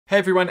Hey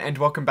everyone, and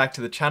welcome back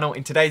to the channel.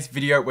 In today's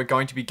video, we're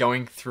going to be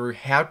going through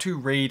how to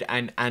read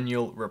an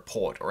annual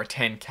report, or a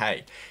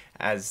 10K,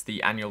 as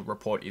the annual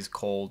report is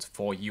called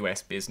for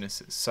US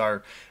businesses.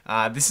 So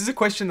this is a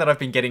question that I've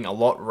been getting a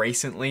lot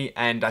recently,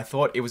 and I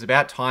thought it was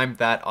about time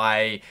that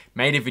I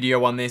made a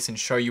video on this and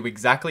show you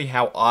exactly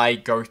how I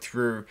go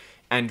through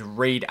and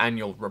read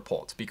annual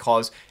reports,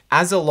 because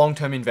as a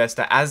long-term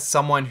investor, as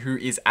someone who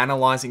is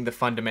analyzing the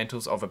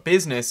fundamentals of a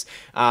business,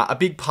 a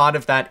big part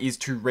of that is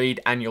to read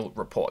annual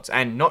reports,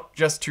 and not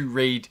just to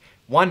read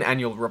one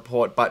annual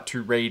report, but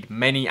to read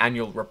many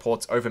annual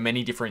reports over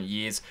many different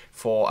years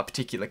for a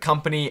particular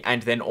company,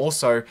 and then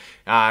also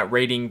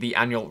reading the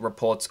annual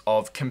reports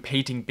of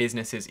competing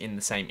businesses in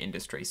the same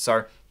industry.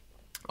 So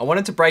I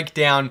wanted to break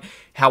down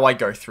how I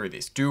go through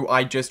this. Do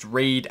I just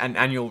read an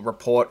annual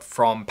report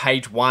from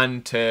page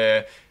 1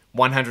 to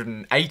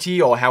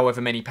 180 or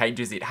however many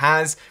pages it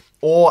has?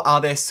 Or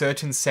are there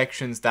certain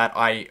sections that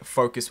I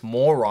focus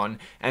more on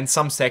and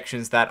some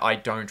sections that I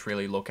don't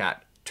really look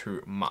at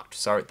too much?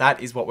 So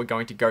that is what we're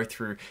going to go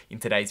through in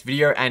today's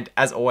video. And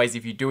as always,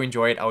 if you do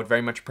enjoy it, I would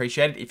very much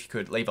appreciate it if you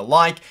could leave a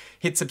like,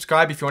 hit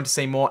subscribe if you want to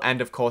see more,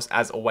 and of course,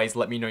 as always,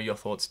 let me know your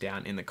thoughts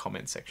down in the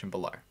comments section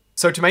below.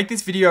 So to make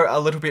this video a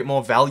little bit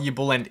more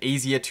valuable and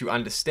easier to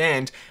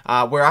understand,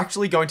 we're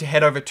actually going to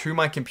head over to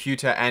my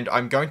computer and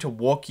I'm going to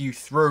walk you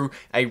through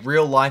a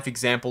real life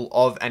example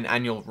of an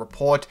annual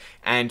report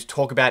and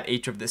talk about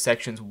each of the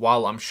sections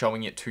while I'm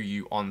showing it to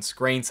you on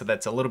screen, so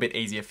that's a little bit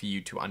easier for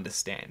you to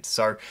understand.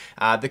 So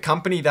the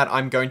company that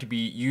I'm going to be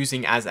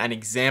using as an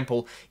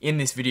example in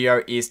this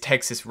video is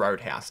Texas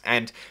Roadhouse,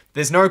 and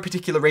there's no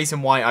particular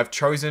reason why I've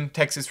chosen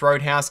Texas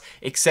Roadhouse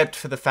except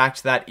for the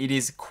fact that it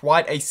is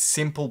quite a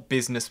simple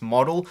business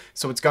model,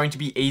 so it's going to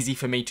be easy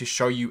for me to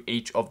show you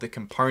each of the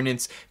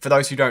components. For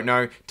those who don't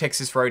know,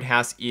 Texas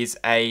Roadhouse is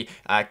a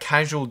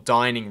casual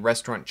dining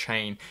restaurant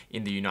chain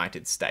in the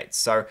United States.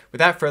 So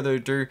without further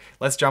ado,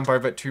 let's jump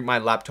over to my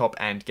laptop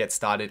and get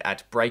started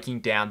at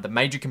breaking down the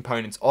major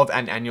components of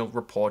an annual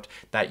report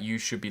that you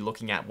should be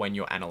looking at when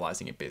you're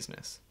analyzing a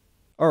business.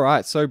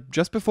 Alright, so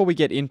just before we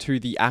get into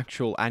the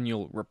actual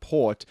annual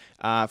report,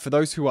 for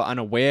those who are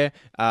unaware,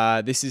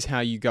 this is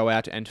how you go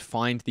out and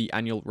find the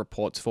annual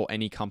reports for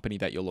any company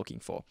that you're looking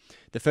for.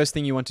 The first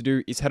thing you want to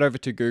do is head over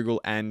to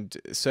Google and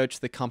search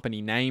the company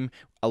name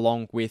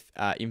along with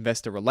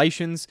investor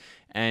relations,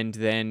 and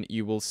then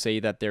you will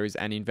see that there is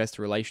an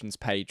investor relations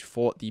page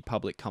for the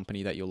public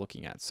company that you're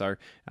looking at. So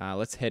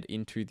let's head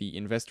into the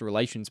investor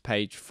relations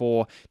page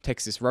for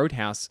Texas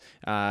Roadhouse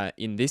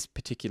in this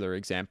particular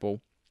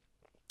example.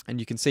 And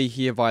you can see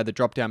here via the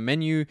drop-down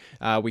menu,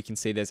 we can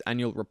see there's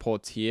annual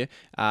reports here.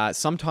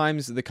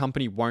 Sometimes the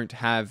company won't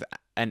have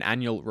an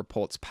annual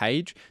reports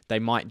page. They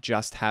might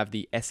just have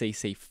the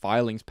SEC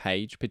filings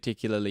page,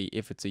 particularly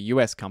if it's a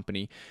US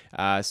company.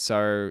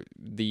 So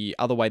the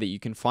other way that you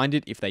can find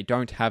it, if they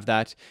don't have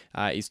that,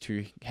 is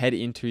to head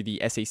into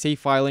the SEC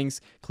filings,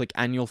 click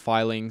annual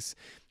filings,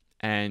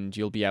 and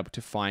you'll be able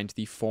to find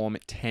the form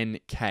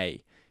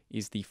 10K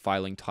is the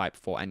filing type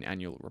for an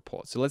annual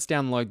report. So let's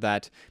download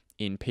that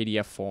in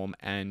PDF form,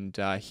 and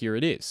here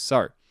it is.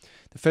 So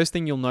the first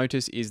thing you'll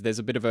notice is there's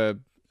a bit of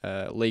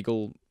a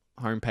legal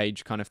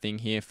homepage kind of thing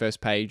here,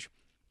 first page,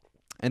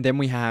 and then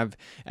we have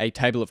a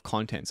table of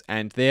contents,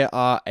 and there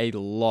are a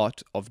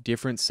lot of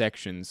different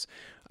sections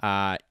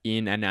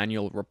in an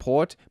annual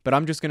report, but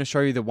I'm just going to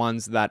show you the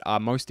ones that are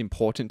most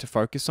important to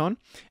focus on,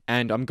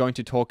 and I'm going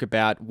to talk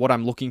about what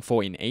I'm looking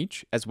for in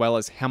each, as well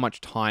as how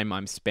much time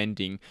I'm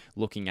spending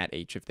looking at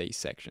each of these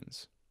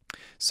sections.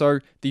 So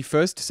the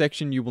first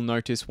section you will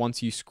notice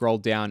once you scroll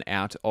down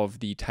out of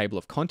the table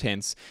of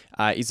contents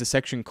is a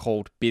section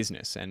called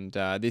business, and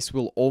this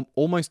will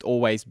almost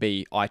always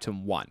be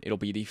item 1. It'll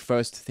be the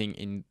first thing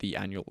in the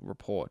annual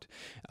report,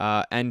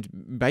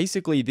 and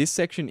basically this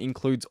section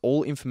includes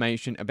all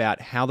information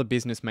about how the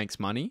business makes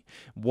money,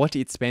 what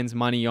it spends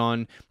money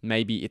on,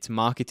 maybe its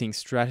marketing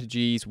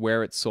strategies,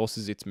 where it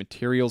sources its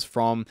materials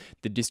from,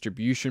 the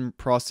distribution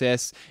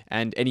process,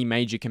 and any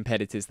major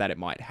competitors that it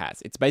might have.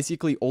 It's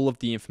basically all of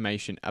the information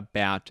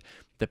about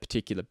the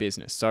particular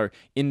business. So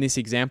in this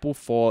example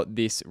for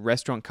this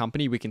restaurant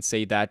company, we can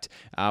see that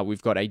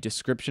we've got a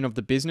description of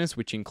the business,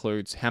 which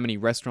includes how many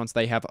restaurants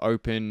they have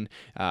open,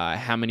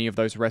 how many of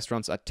those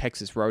restaurants are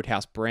Texas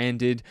Roadhouse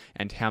branded,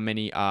 and how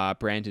many are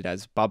branded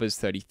as Bubba's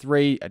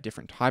 33, a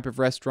different type of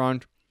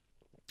restaurant.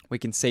 We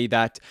can see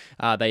that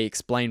they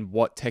explain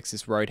what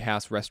Texas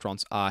Roadhouse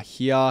restaurants are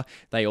here.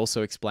 They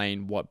also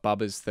explain what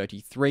Bubba's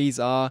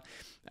 33s are.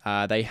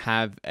 They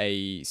have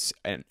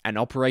an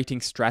operating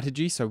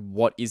strategy, so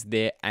what is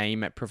their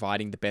aim at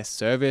providing the best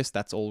service?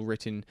 That's all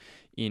written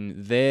in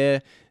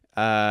there.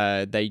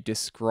 They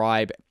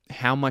describe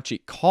how much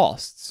it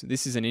costs.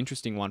 This is an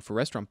interesting one for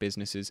restaurant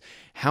businesses,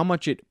 how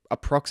much it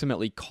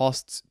approximately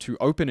costs to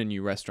open a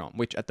new restaurant,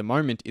 which at the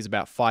moment is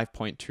about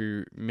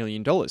 $5.2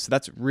 million. So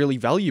that's really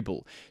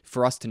valuable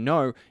for us to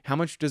know how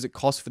much does it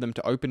cost for them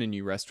to open a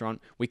new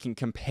restaurant. We can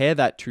compare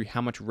that to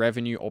how much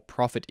revenue or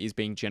profit is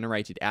being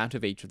generated out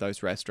of each of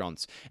those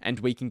restaurants, and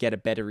we can get a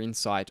better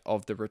insight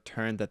of the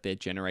return that they're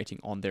generating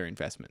on their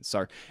investment.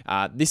 So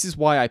this is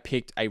why I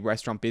picked a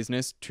restaurant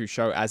business to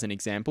show as an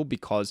example,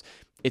 because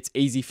it's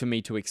easy for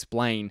me to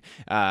explain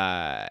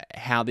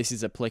how this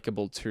is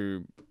applicable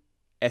to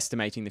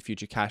estimating the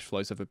future cash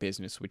flows of a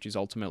business, which is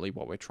ultimately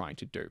what we're trying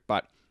to do.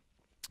 But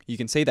you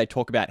can see they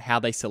talk about how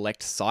they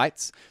select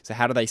sites. So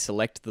how do they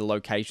select the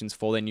locations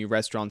for their new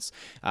restaurants?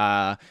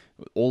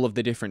 All of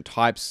the different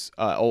types,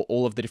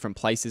 all of the different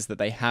places that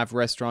they have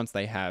restaurants.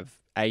 They have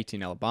 8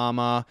 in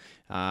Alabama,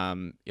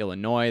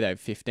 Illinois, they have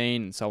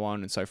 15, and so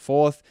on and so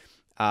forth.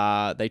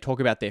 They talk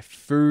about their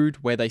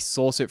food, where they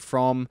source it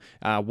from,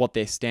 what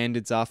their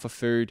standards are for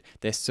food,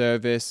 their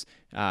service,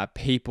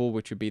 people,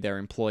 which would be their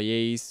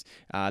employees,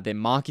 their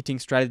marketing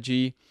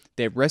strategy,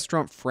 their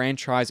restaurant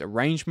franchise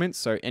arrangements.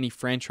 So any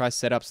franchise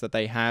setups that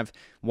they have,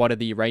 what are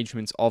the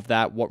arrangements of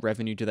that? What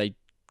revenue do they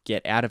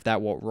get out of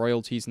that? What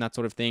royalties and that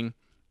sort of thing?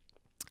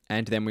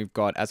 And then we've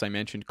got, as I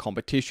mentioned,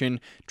 competition,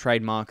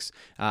 trademarks,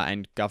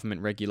 and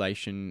government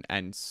regulation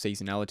and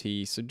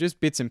seasonality. So just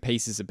bits and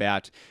pieces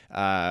about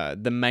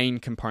the main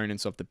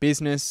components of the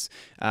business,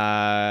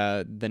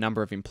 the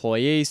number of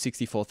employees,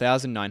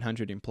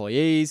 64,900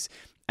 employees,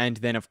 and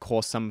then, of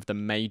course, some of the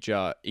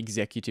major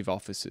executive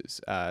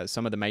officers,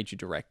 some of the major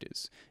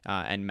directors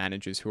and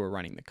managers who are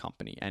running the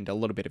company, and a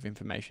little bit of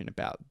information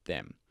about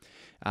them.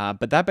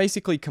 But that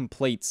basically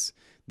completes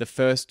the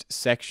first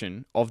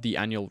section of the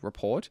annual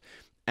report.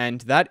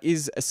 And that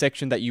is a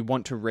section that you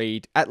want to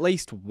read at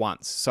least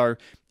once. So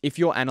if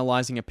you're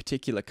analyzing a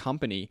particular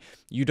company,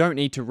 you don't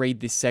need to read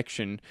this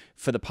section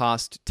for the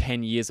past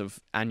 10 years of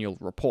annual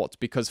reports,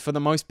 because for the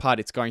most part,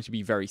 it's going to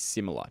be very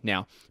similar.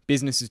 Now,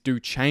 businesses do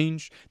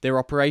change their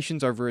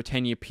operations over a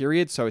 10-year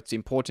period, so it's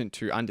important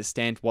to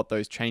understand what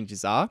those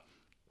changes are.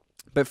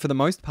 But for the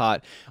most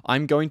part,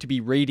 I'm going to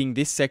be reading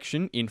this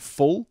section in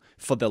full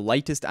for the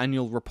latest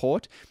annual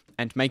report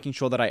and making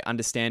sure that I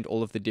understand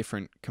all of the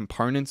different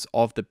components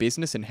of the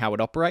business and how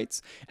it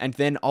operates. And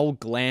then I'll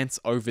glance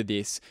over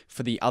this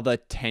for the other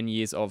 10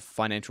 years of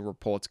financial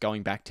reports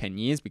going back 10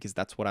 years, because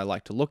that's what I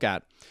like to look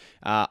at.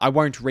 I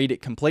won't read it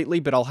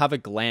completely, but I'll have a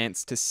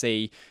glance to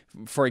see,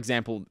 for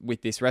example,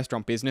 with this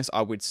restaurant business,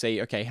 I would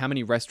see, okay, how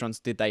many restaurants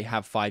did they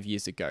have 5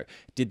 years ago?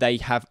 Did they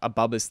have a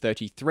Bubba's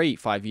 33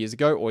 5 years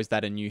ago, or is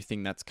that a new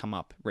thing that's come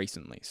up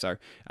recently? So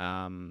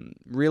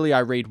really, I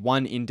read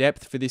one in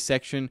depth for this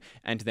section,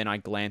 and then I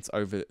glance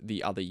over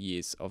the other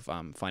years of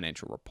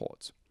financial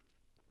reports.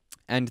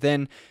 And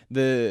then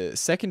the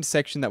second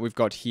section that we've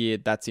got here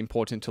that's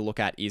important to look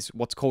at is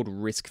what's called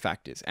risk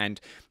factors.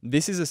 And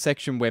this is a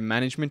section where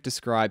management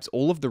describes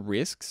all of the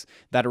risks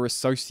that are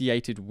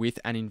associated with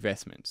an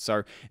investment.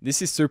 So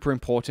this is super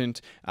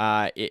important.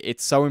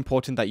 It's so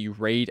important that you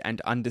read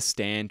and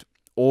understand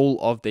all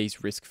of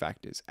these risk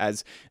factors,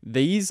 as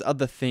these are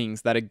the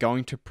things that are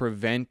going to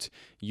prevent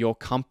your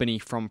company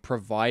from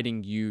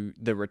providing you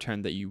the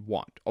return that you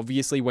want.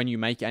 Obviously, when you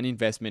make an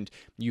investment,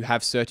 you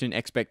have certain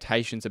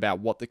expectations about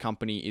what the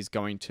company is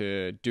going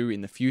to do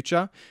in the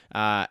future,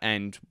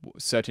 and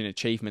certain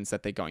achievements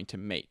that they're going to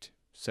meet,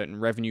 certain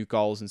revenue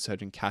goals and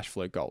certain cash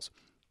flow goals.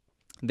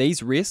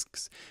 These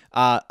risks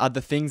are the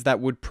things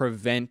that would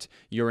prevent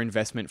your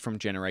investment from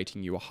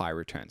generating you a high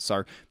return.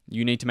 So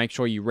you need to make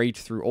sure you read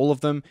through all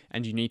of them,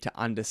 and you need to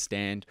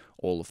understand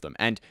all of them.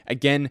 And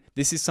again,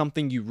 this is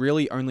something you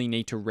really only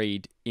need to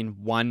read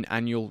in one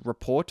annual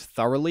report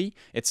thoroughly.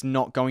 It's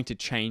not going to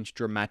change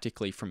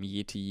dramatically from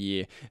year to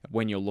year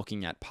when you're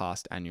looking at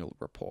past annual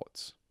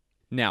reports.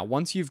 Now,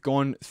 once you've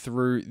gone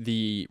through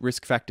the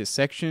risk factors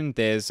section,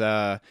 there's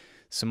some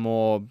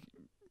more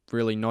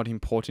really not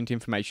important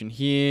information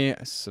here,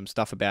 some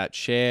stuff about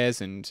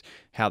shares and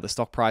how the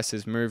stock price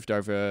has moved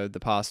over the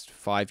past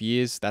 5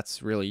 years.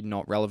 That's really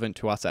not relevant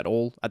to us at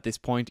all at this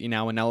point in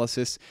our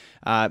analysis.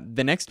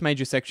 The next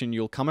major section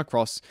you'll come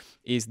across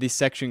is this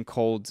section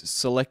called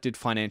selected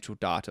financial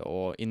data,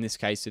 or in this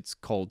case, it's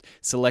called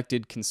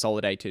selected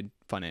consolidated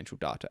financial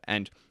data.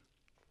 And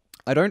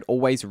I don't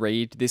always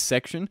read this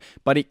section,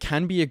 but it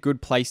can be a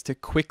good place to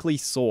quickly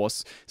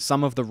source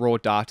some of the raw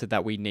data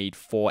that we need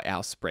for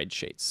our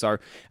spreadsheets. So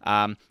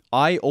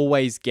I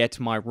always get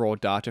my raw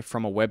data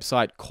from a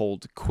website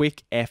called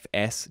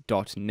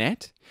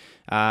quickfs.net.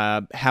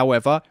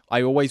 However,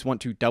 I always want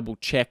to double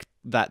check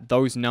that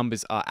those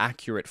numbers are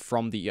accurate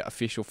from the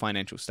official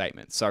financial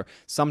statement. So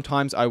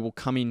sometimes I will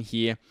come in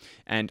here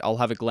and I'll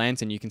have a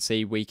glance, and we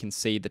can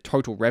see the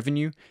total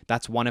revenue.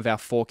 That's one of our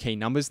 4 key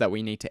numbers that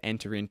we need to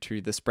enter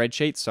into the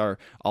spreadsheet. So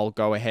I'll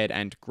go ahead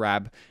and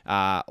grab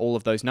all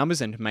of those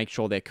numbers and make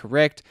sure they're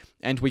correct.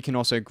 And we can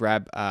also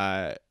grab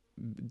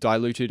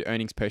diluted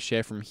earnings per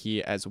share from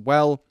here as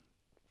well.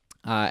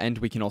 And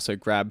we can also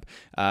grab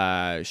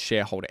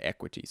shareholder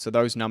equity. So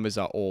those numbers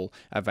are all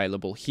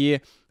available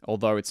here,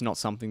 although it's not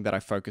something that I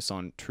focus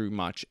on too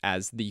much,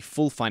 as the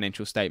full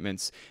financial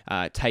statements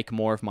take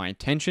more of my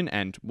attention,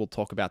 and we'll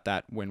talk about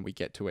that when we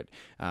get to it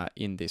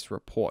in this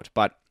report.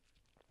 But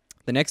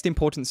the next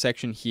important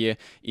section here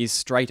is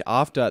straight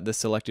after the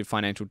selected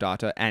financial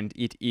data, and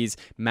it is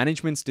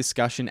management's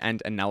discussion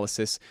and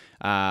analysis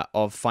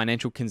of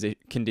financial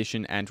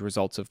condition and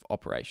results of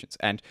operations.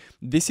 And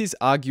this is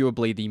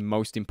arguably the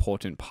most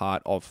important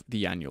part of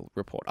the annual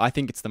report. I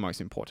think it's the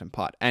most important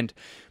part. And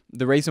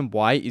the reason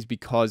why is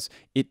because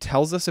it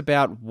tells us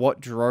about what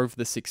drove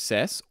the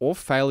success or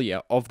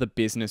failure of the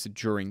business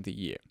during the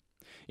year.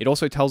 It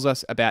also tells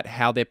us about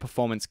how their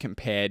performance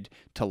compared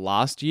to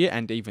last year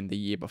and even the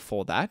year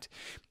before that.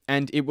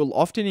 And it will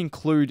often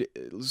include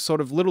sort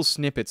of little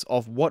snippets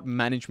of what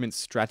management's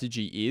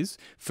strategy is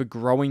for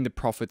growing the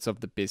profits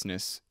of the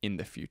business in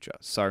the future.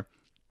 So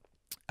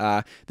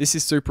this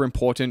is super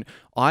important.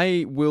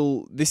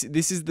 This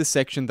is the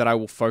section that I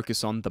will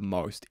focus on the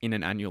most in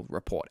an annual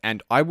report,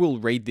 and I will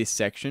read this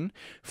section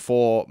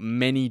for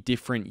many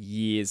different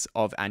years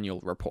of annual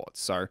reports.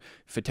 So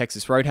for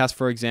Texas Roadhouse,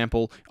 for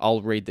example,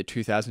 I'll read the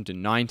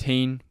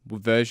 2019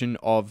 version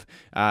of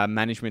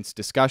management's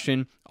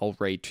discussion. I'll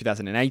read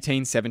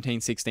 2018,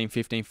 17, 16,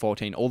 15,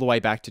 14, all the way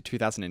back to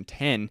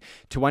 2010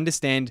 to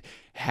understand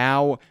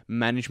how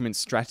management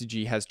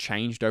strategy has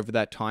changed over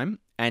that time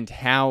and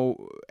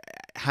how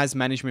has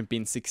management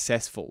been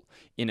successful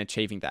in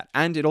achieving that.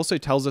 And it also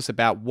tells us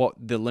about what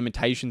the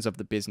limitations of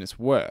the business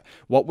were.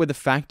 What were the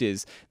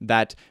factors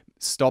that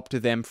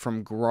stopped them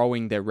from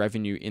growing their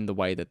revenue in the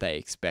way that they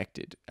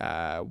expected?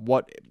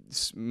 What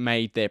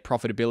made their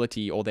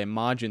profitability or their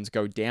margins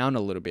go down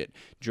a little bit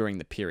during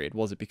the period?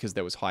 Was it because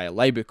there was higher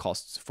labor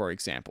costs, for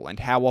example? And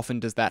how often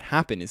does that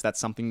happen? Is that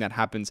something that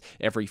happens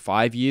every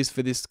 5 years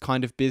for this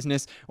kind of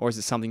business? Or is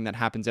it something that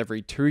happens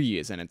every 2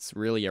 years and it's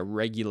really a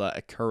regular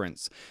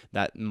occurrence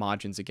that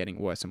margins are getting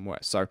worse and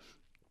worse? So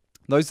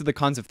those are the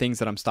kinds of things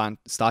that I'm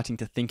starting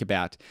to think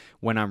about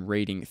when I'm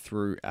reading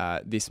through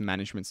this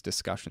management's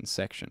discussion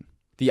section.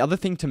 The other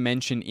thing to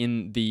mention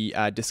in the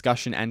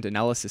discussion and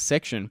analysis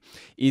section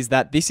is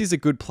that this is a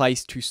good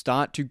place to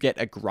start to get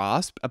a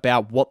grasp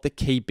about what the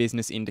key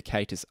business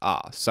indicators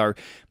are. So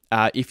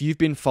if you've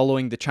been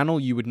following the channel,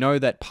 you would know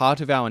that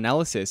part of our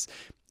analysis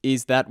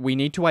is that we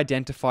need to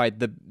identify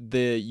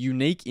the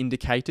unique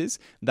indicators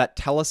that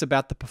tell us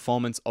about the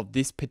performance of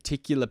this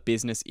particular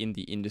business in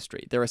the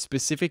industry. There are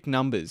specific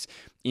numbers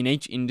in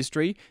each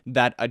industry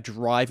that are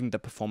driving the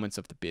performance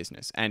of the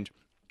business. And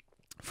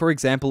for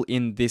example,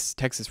 in this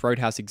Texas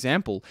Roadhouse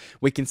example,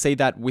 we can see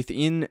that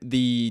within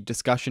the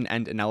discussion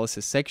and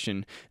analysis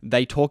section,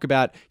 they talk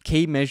about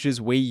key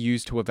measures we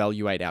use to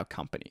evaluate our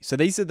company. So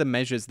these are the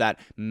measures that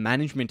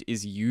management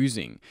is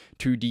using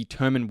to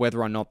determine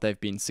whether or not they've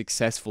been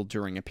successful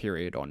during a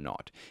period or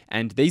not.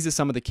 And these are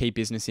some of the key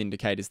business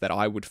indicators that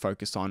I would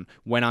focus on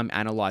when I'm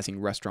analyzing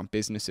restaurant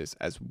businesses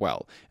as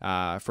well.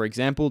 For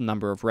example,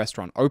 number of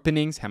restaurant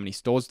openings, how many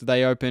stores do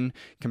they open,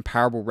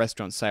 comparable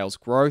restaurant sales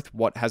growth,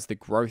 what has the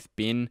growth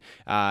been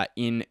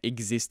in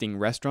existing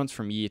restaurants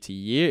from year to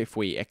year, if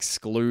we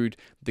exclude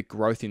the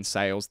growth in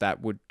sales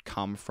that would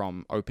come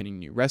from opening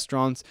new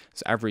restaurants,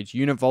 so average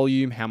unit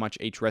volume, how much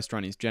each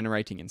restaurant is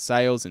generating in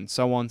sales, and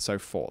so on and so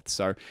forth.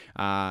 So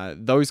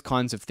those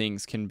kinds of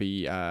things can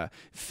be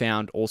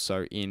found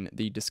also in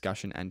the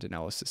discussion and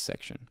analysis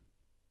section.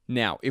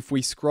 Now, if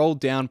we scroll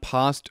down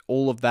past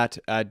all of that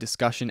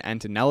discussion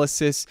and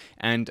analysis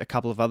and a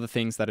couple of other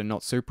things that are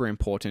not super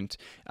important,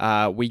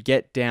 we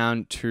get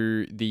down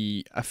to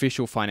the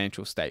official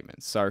financial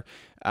statements. So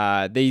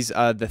these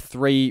are the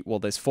three, well,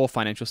 there's 4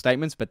 financial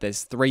statements, but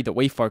there's 3 that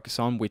we focus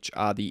on, which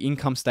are the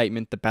income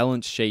statement, the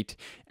balance sheet,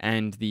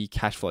 and the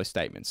cash flow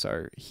statement.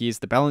 So here's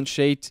the balance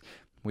sheet.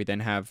 We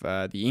then have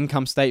the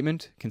income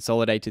statement,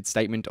 consolidated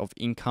statement of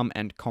income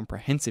and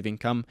comprehensive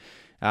income.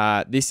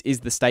 This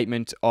is the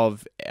statement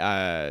of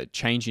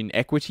change in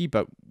equity,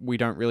 but we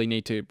don't really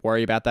need to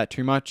worry about that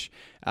too much.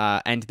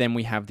 And then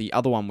we have the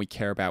other one we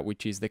care about,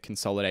 which is the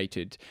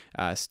consolidated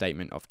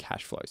statement of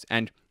cash flows.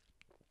 And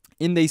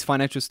in these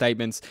financial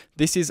statements,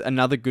 this is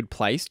another good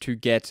place to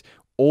get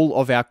all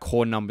of our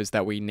core numbers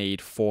that we need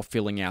for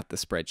filling out the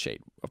spreadsheet.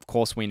 Of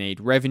course, we need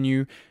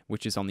revenue,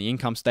 which is on the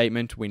income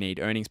statement. We need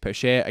earnings per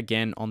share,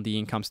 again, on the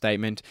income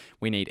statement.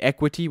 We need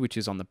equity, which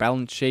is on the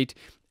balance sheet.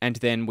 And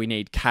then we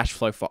need cash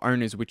flow for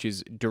owners, which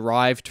is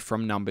derived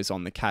from numbers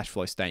on the cash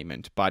flow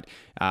statement. But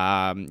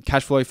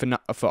cash flow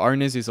for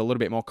owners is a little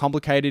bit more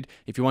complicated.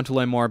 If you want to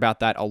learn more about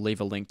that, I'll leave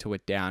a link to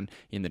it down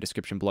in the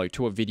description below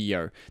to a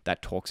video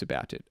that talks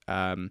about it.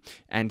 And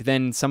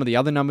then some of the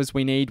other numbers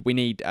we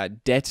need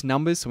debt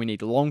numbers. So we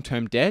need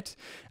long-term debt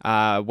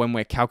when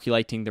we're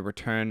calculating the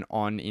return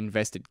on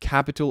invested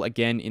capital,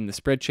 again, in the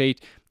spreadsheet.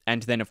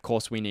 And then, of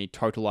course, we need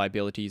total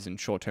liabilities and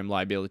short-term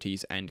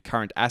liabilities and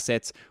current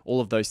assets.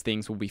 All of those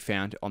things will be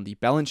found on the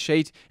balance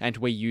sheet, and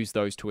we use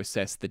those to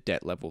assess the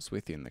debt levels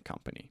within the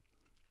company.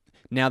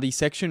 Now, the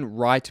section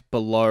right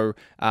below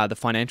the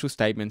financial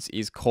statements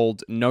is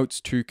called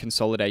Notes to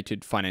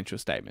Consolidated Financial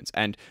Statements.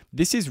 And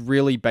this is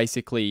really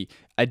basically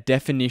a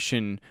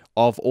definition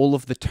of all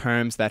of the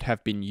terms that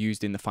have been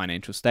used in the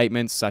financial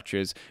statements, such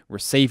as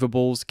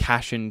receivables,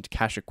 cash and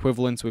cash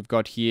equivalents we've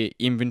got here,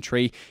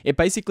 inventory. It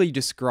basically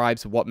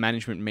describes what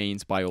management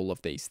means by all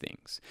of these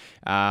things.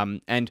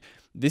 And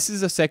this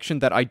is a section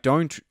that I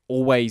don't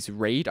always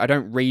read. I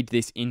don't read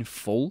this in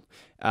full.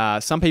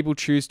 Some people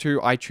choose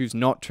to, I choose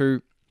not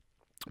to.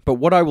 But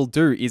what I will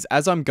do is,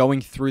 as I'm going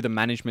through the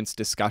management's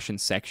discussion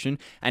section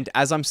and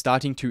as I'm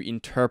starting to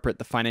interpret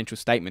the financial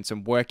statements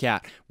and work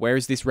out where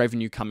is this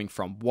revenue coming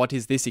from, what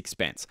is this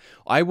expense,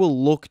 I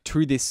will look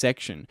to this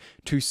section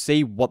to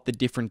see what the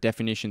different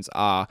definitions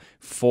are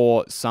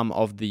for some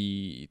of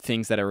the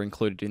things that are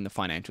included in the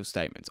financial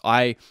statements.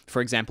 For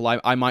example,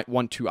 I might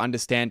want to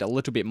understand a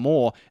little bit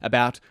more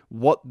about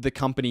what the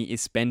company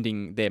is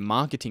spending their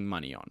marketing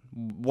money on.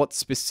 What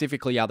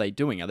specifically are they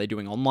doing? Are they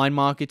doing online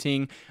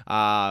marketing?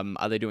 Are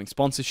they doing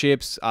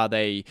sponsorships? Are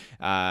they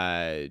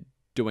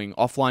doing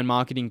offline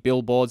marketing,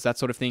 billboards, that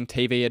sort of thing,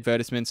 TV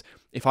advertisements?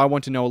 If I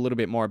want to know a little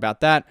bit more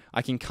about that,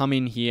 I can come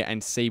in here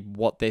and see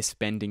what they're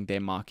spending their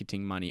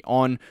marketing money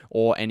on,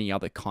 or any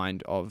other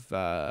kind of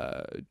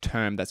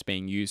term that's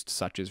being used,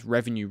 such as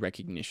revenue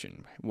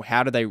recognition.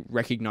 How do they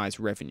recognize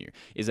revenue?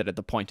 Is it at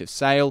the point of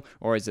sale,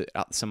 or is it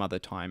at some other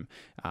time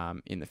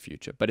in the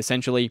future? But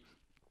essentially,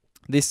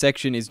 this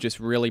section is just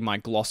really my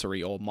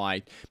glossary, or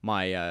my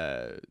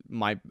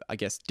I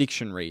guess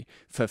dictionary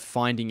for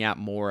finding out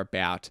more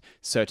about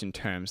certain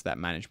terms that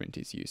management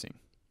is using.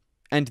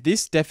 And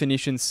this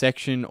definition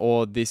section,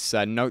 or this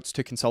notes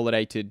to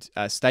consolidated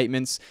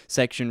statements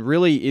section,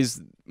 really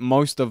is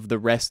most of the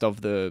rest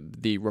of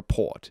the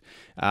report.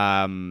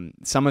 Some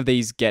of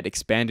these get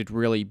expanded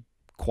really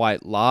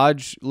quite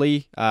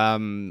largely.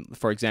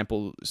 For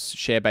example,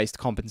 share-based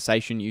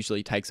compensation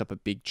usually takes up a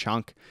big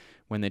chunk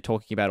when they're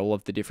talking about all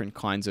of the different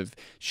kinds of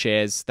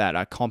shares that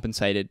are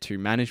compensated to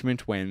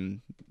management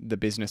when the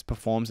business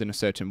performs in a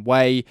certain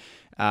way.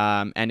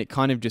 And it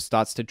kind of just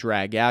starts to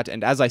drag out.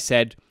 And as I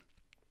said,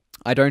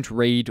 I don't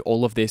read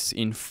all of this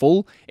in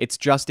full. It's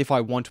just if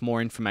I want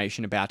more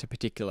information about a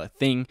particular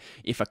thing.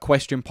 If a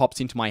question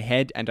pops into my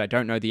head and I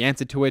don't know the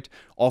answer to it,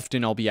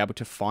 often I'll be able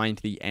to find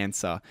the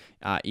answer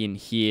in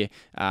here.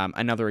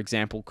 Another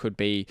example could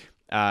be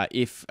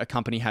if a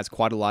company has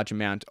quite a large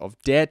amount of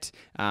debt,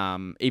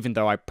 even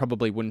though I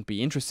probably wouldn't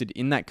be interested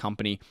in that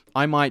company,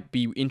 I might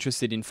be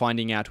interested in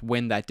finding out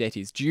when that debt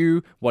is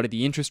due, what are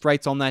the interest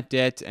rates on that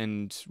debt,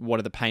 and what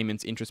are the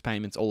payments, interest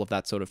payments, all of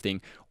that sort of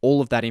thing.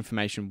 All of that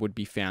information would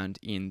be found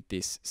in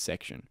this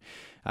section.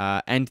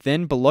 And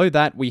then below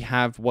that, we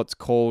have what's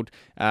called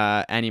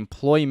an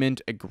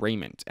employment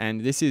agreement. And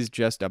this is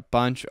just a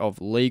bunch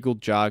of legal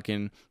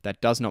jargon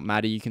that does not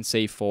matter. You can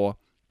see for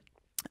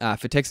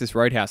Texas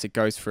Roadhouse, it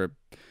goes for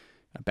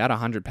about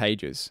 100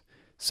 pages.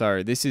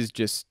 So this is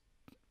just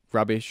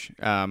rubbish.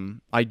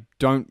 I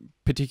don't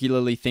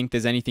particularly think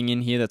there's anything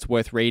in here that's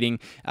worth reading.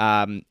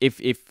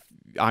 If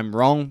I'm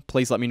wrong,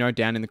 please let me know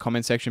down in the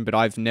comment section, but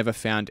I've never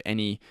found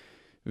any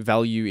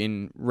value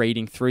in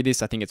reading through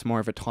this. I think it's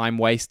more of a time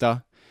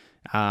waster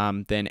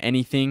than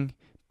anything.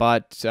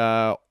 But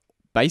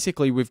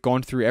basically, we've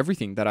gone through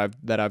everything that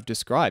I've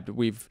described.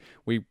 We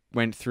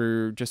went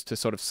through, just to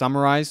sort of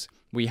summarize,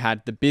 we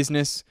had the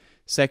business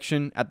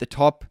section at the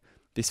top.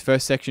 This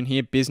first section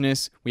here,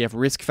 business, we have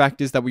risk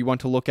factors that we want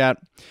to look at.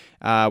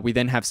 We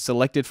then have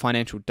selected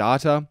financial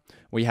data.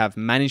 We have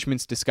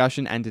management's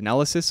discussion and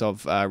analysis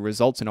of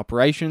results and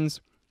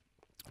operations.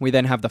 We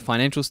then have the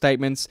financial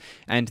statements,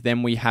 and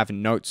then we have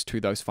notes to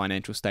those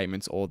financial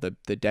statements, or the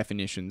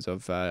definitions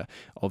of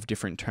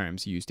different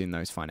terms used in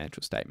those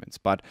financial statements.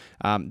 But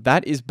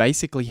that is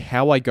basically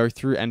how I go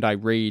through and I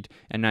read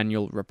an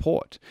annual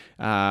report.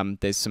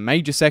 There's some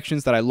major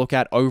sections that I look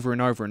at over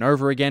and over and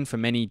over again for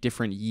many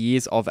different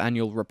years of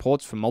annual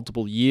reports, for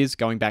multiple years,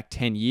 going back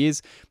 10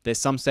 years. There's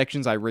some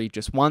sections I read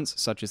just once,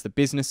 such as the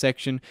business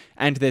section,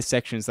 and there's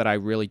sections that I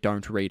really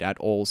don't read at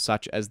all,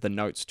 such as the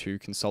notes to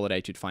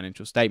consolidated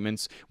financial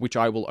statements, which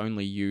I will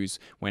only use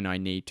when I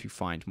need to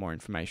find more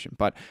information.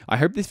 But I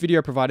hope this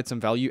video provided some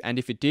value, and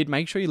if it did,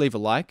 make sure you leave a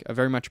like. I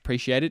very much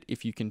appreciate it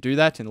if you can do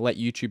that and let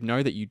YouTube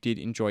know that you did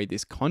enjoy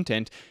this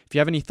content. If you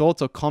have any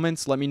thoughts or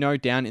comments, let me know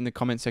down in the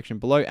comment section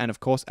below. And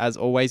of course, as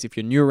always, if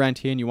you're new around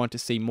here and you want to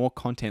see more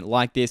content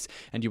like this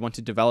and you want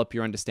to develop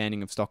your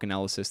understanding of stock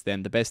analysis,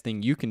 then the best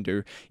thing you can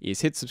do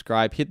is hit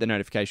subscribe, hit the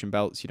notification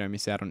bell so you don't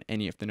miss out on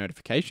any of the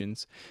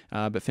notifications.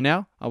 But for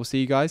now, I will see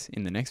you guys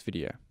in the next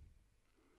video.